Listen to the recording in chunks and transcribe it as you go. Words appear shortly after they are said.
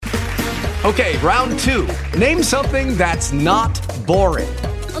Okay, round 2. Name something that's not boring.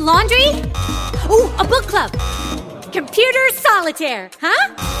 A laundry? Ooh, a book club. Computer solitaire,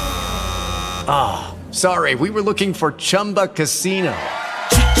 huh? Ah, sorry, we were looking for Chumba Casino.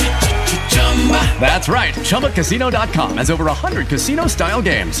 That's right, ChumbaCasino.com has over 100 casino-style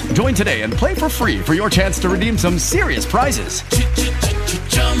games. Join today and play for free for your chance to redeem some serious prizes.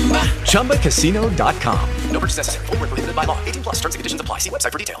 ChumbaCasino.com. No purchase necessary. Void where prohibited by law. 18 plus. Terms and conditions apply. See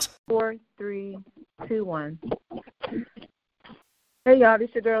website for details. 4, 3, 2, 1. Hey, y'all. This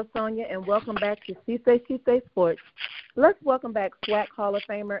your girl, Sonia, and welcome back to She Say Sports. Let's welcome back SWAC Hall of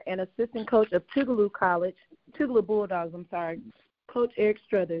Famer and assistant coach of Tougaloo Bulldogs, Coach Eric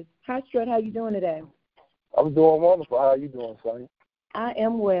Struthers. Hi, Struth. How you doing today? I'm doing wonderful. How are you doing, Sonia? I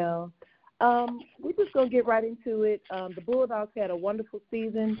am well. We're just going to get right into it. The Bulldogs had a wonderful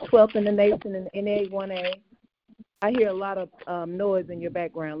season, 12th in the nation in the NA 1A. I hear a lot of noise in your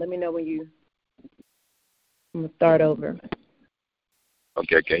background. Let me know when I'm going to start over.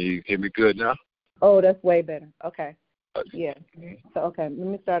 Okay, can you hear me good now? Oh, that's way better. Okay. Yeah. So, okay, let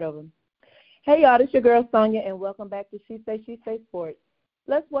me start over. Hey, y'all, this your girl, Sonia, and welcome back to She Say Sports.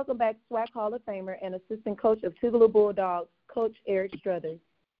 Let's welcome back SWAC Hall of Famer and assistant coach of Tougaloo Bulldogs, Coach Eric Struthers.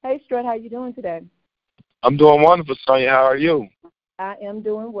 Hey, Struth, how you doing today? I'm doing wonderful, Sonia. How are you? I am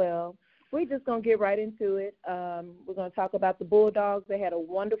doing well. We're just going to get right into it. We're going to talk about the Bulldogs. They had a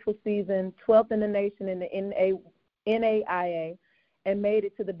wonderful season, 12th in the nation in the NAIA, and made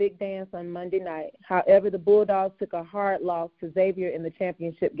it to the big dance on Monday night. However, the Bulldogs took a hard loss to Xavier in the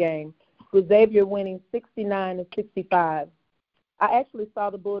championship game, with Xavier winning 69-65. I actually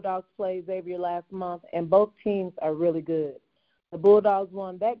saw the Bulldogs play Xavier last month, and both teams are really good. The Bulldogs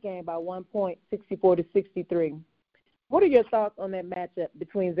won that game by 1 point, 64-63. What are your thoughts on that matchup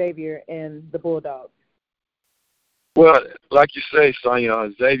between Xavier and the Bulldogs? Well, like you say,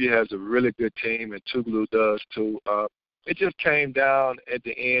 Sonia, Xavier has a really good team, and Tougaloo does too. It just came down at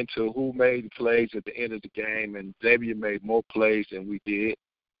the end to who made the plays at the end of the game, and Xavier made more plays than we did.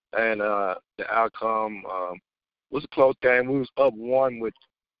 And the outcome was a close game. We was up 1 with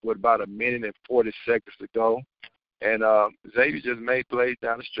about 1 minute and 40 seconds to go. And Xavier just made plays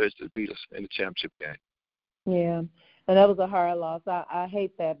down the stretch to beat us in the championship game. Yeah, and that was a hard loss. I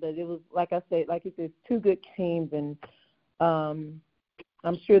hate that, but it was, like I said, like you said, 2 good teams, and I'm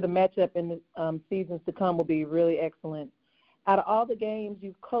sure the matchup in the seasons to come will be really excellent. Out of all the games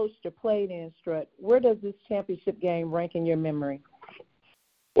you've coached or played in, Strutt, where does this championship game rank in your memory?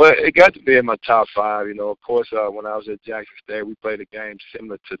 Well, it got to be in my top 5. You know, of course, when I was at Jackson State, we played a game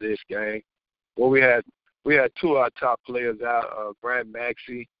similar to this game. Well, we had 2 of our top players out, Grant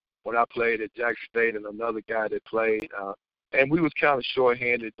Maxey, when I played at Jackson State, and another guy that played. And we was kind of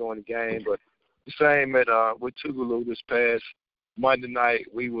short-handed during the game, but the same with Tougaloo this past Monday night,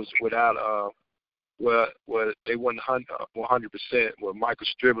 we was without they won 100%, with Michael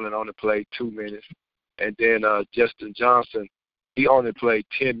Stribbling only played 2 minutes. And then Justin Johnson, he only played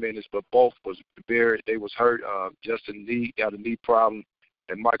 10 minutes, but both they was hurt. Justin got a knee problem,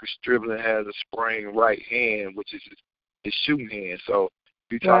 and Michael Stribbling has a sprained right hand, which is his shooting hand. So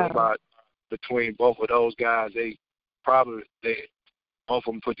if you talk about between both of those guys, they both of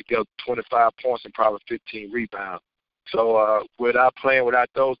them put together 25 points and probably 15 rebounds. So without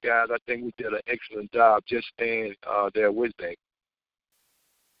those guys, I think we did an excellent job just staying there with them.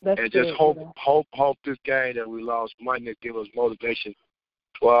 And just hope this game that we lost Monday give us motivation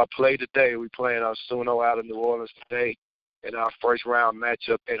to play today. We're playing Suno out of New Orleans today in our first round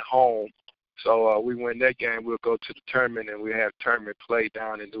matchup at home. So we win that game, we'll go to the tournament, and we have tournament play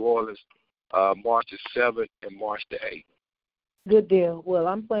down in New Orleans March the 7th and March the 8th. Good deal. Well,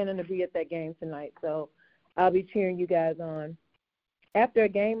 I'm planning to be at that game tonight, so I'll be cheering you guys on. After a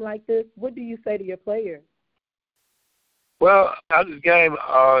game like this, what do you say to your players? Well, after the game,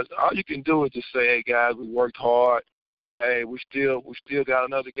 all you can do is just say, "Hey guys, we worked hard. Hey, we still got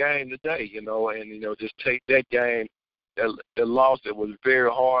another game today, and just take that game, the loss that was very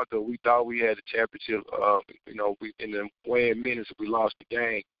hard because we thought we had a championship. We in the weighing minutes we lost the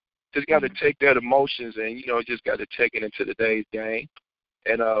game. Just got to take that emotions and just got to take it into today's game,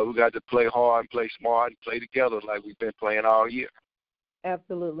 and we got to play hard and play smart and play together like we've been playing all year."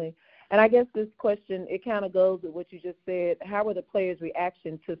 Absolutely. And I guess this question, it kind of goes with what you just said. How were the players'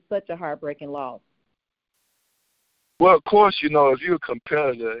 reaction to such a heartbreaking loss? Well, of course, if you're a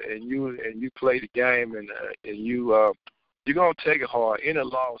competitor and you play the game and you're gonna take it hard. In a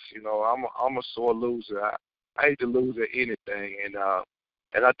loss, I'm a sore loser. I hate to lose at anything, and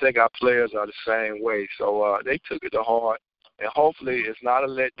I think our players are the same way. So they took it to heart, and hopefully it's not a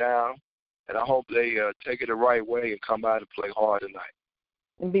letdown. And I hope they take it the right way and come out and play hard tonight.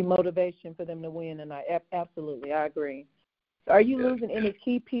 and be motivation for them to win tonight. Absolutely, I agree. So are you losing any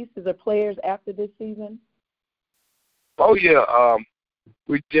key pieces or players after this season? Oh, yeah.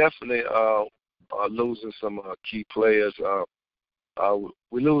 We definitely are losing some key players. We're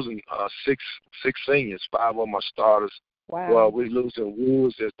losing six seniors, 5 of my starters. Wow. Well, we're losing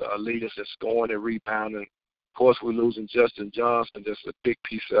Woods as the leaders in scoring and rebounding. Of course, we're losing Justin Johnson. That's a big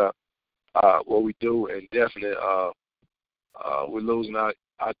piece of what we do. And definitely we're losing our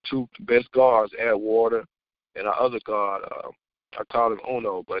 2 best guards, Atwater, and our other guard, I call him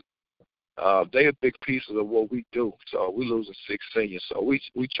Uno, but they're a big piece of what we do. So we're losing 6 seniors. So we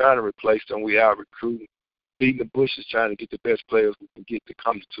trying to replace them. We are recruiting, beating the bushes, trying to get the best players we can get to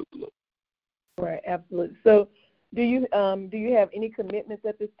come to Tupelo. Right, absolutely. So do you have any commitments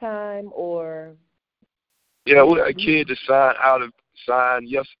at this time, or? Yeah, we got a kid that signed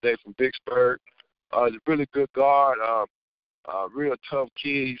yesterday from Vicksburg. He's a really good guard, real tough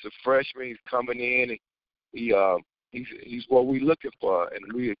kid. He's a freshman. He's coming in, and he's what we're looking for, and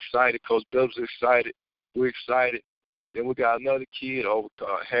we're excited. Coach Bibbs is excited. We're excited. Then we got another kid over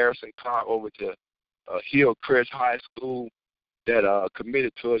Harrison Clark over to Hillcrest High School that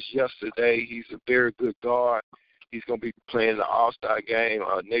committed to us yesterday. He's a very good guard. He's going to be playing the All-Star game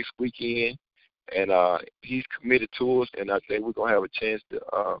next weekend, and he's committed to us, and I think we're going to have a chance to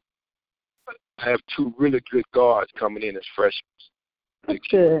have 2 really good guards coming in as freshmen. That's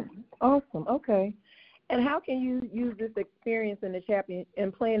good. Awesome. Okay. And how can you use this experience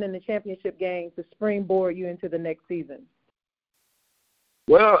in playing in the championship game to springboard you into the next season?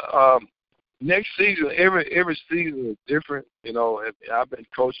 Well, next season, every season is different. You know, I've been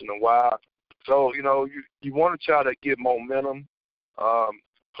coaching a while, so you know you want to try to get momentum,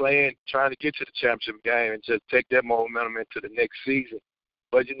 trying to get to the championship game and just take that momentum into the next season.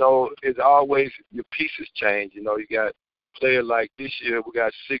 But you know, it's always your pieces change. You know, you got players like this year. We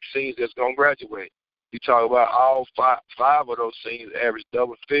got 6 seniors that's gonna graduate. You talk about all five of those seniors average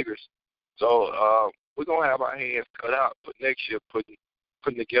double figures. So we're gonna have our hands cut out for next year putting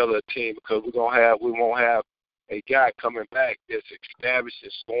together a team, because we won't have a guy coming back that's established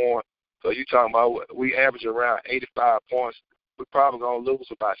and scoring. So you talking about we average around 85 points. We're probably gonna lose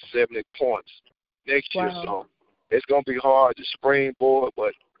about 70 points next year. So it's gonna be hard to springboard,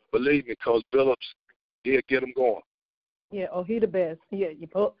 but believe me, Coach Billups, he'll get them going. Yeah, he the best. Yeah,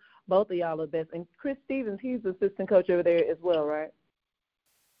 both of y'all are the best. And Chris Stevens, he's the assistant coach over there as well, right?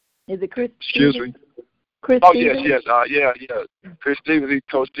 Is it Chris Excuse Stevens? me? Chris Yes. Stevens? Yeah. Chris Stevens,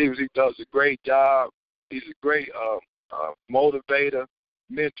 Coach Stevens, he does a great job. He's a great motivator,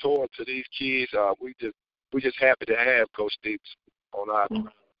 mentor to these kids. We're just happy to have Coach Stevens on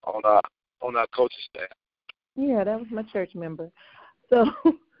our coaching staff. Yeah, that was my church member. So,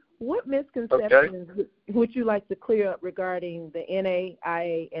 what misconceptions would you like to clear up regarding the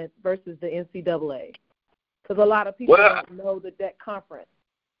NAIA versus the NCAA? Because a lot of people don't know that conference.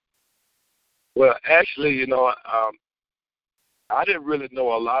 Well, actually, you know, I didn't really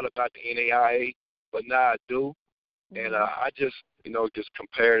know a lot about the NAIA, but now I do. And I just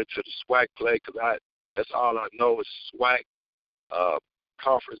compared it to the SWAC play, because that's all I know is SWAC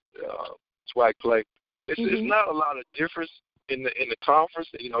conference, SWAC play. It's not a lot of difference in the conference.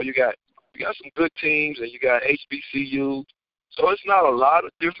 You know, you got some good teams, and you got HBCU, so it's not a lot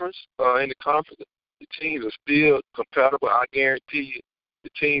of difference in the conference. The teams are still compatible. I guarantee you, the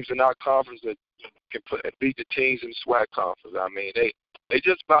teams in our conference that can beat the teams in the SWAC conference. I mean, they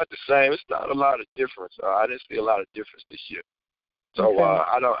just about the same. It's not a lot of difference. I didn't see a lot of difference this year. So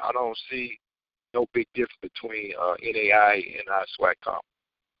I don't see no big difference between NAIA and our SWAC conference.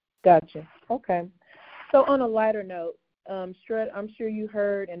 Gotcha. Okay. So on a lighter note, Strut, I'm sure you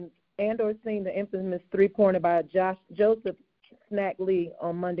heard and or seen the infamous 3-pointer by Joseph Snack Lee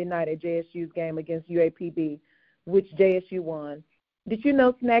on Monday night at JSU's game against UAPB, which JSU won. Did you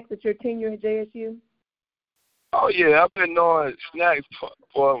know Snacks at your tenure at JSU? Oh, yeah. I've been knowing Snacks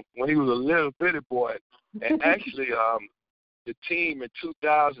for when he was a little bitty boy. And actually, the team in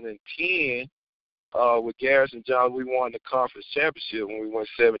 2010 with Garrison Jones, we won the conference championship when we went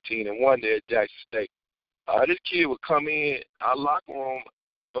 17-1 there at Jackson State. This kid would come in our locker room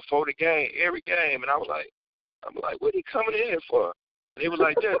before the game, every game, and I'm like, what are you coming in here for? And they was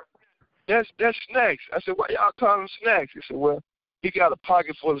like, that's Snacks. I said, why y'all call him Snacks? He said, well, he got a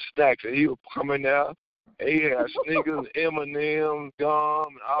pocket full of snacks, and he would come in there, and he had Snickers, M&M's, gum,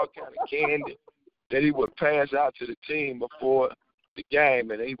 and all kind of candy that he would pass out to the team before the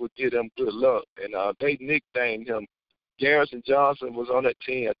game, and he would give them good luck. And they nicknamed him. Garrison Johnson was on that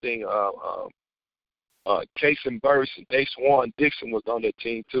team, I think. Kason Burst and Dacewan Dixon was on that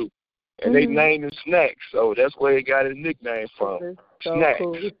team too, and they named him Snacks, so that's where he got his nickname from. so snack.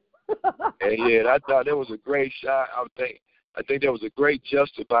 cool. And yeah, I thought that was a great shot. I think that was a great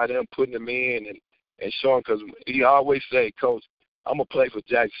gesture by them putting him in and showing, because he always say, Coach, I'm gonna play for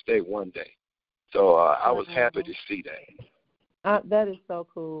Jackson State one day. So I was happy to see that. That is so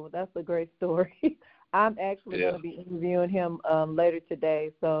cool. That's a great story. I'm actually going to be interviewing him later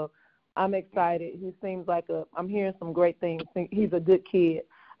today, so I'm excited. He seems like I'm hearing some great things. He's a good kid.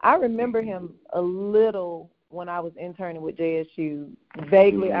 I remember him a little when I was interning with JSU.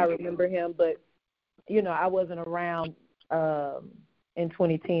 Vaguely, I remember him, but, I wasn't around in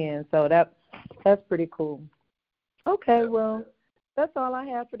 2010, so that's pretty cool. Okay, well, that's all I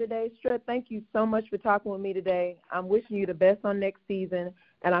have for today. Strut, thank you so much for talking with me today. I'm wishing you the best on next season,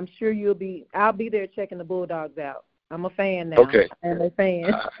 and I'm sure I'll be there checking the Bulldogs out. I'm a fan now. Okay. I'm a fan.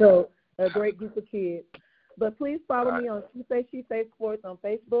 So a great group of kids. But please follow me on She Say Sports on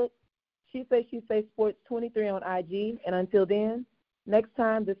Facebook, She Say Sports 23 on IG. And until then, next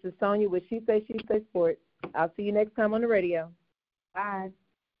time, this is Sonia with She Say Sports. I'll see you next time on the radio. Bye.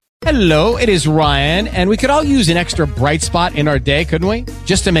 Hello, it is Ryan, and we could all use an extra bright spot in our day, couldn't we?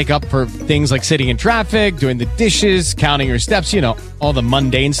 Just to make up for things like sitting in traffic, doing the dishes, counting your steps, all the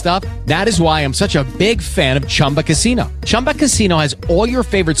mundane stuff. That is why I'm such a big fan of Chumba Casino. Chumba Casino has all your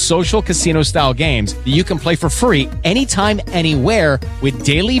favorite social casino-style games that you can play for free anytime, anywhere with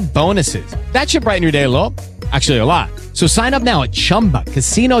daily bonuses. That should brighten your day a little. Actually, a lot. So sign up now at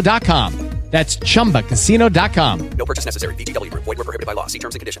ChumbaCasino.com. That's ChumbaCasino.com. No purchase necessary. VGW Group. Void where prohibited by law. See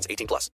terms and conditions. 18+.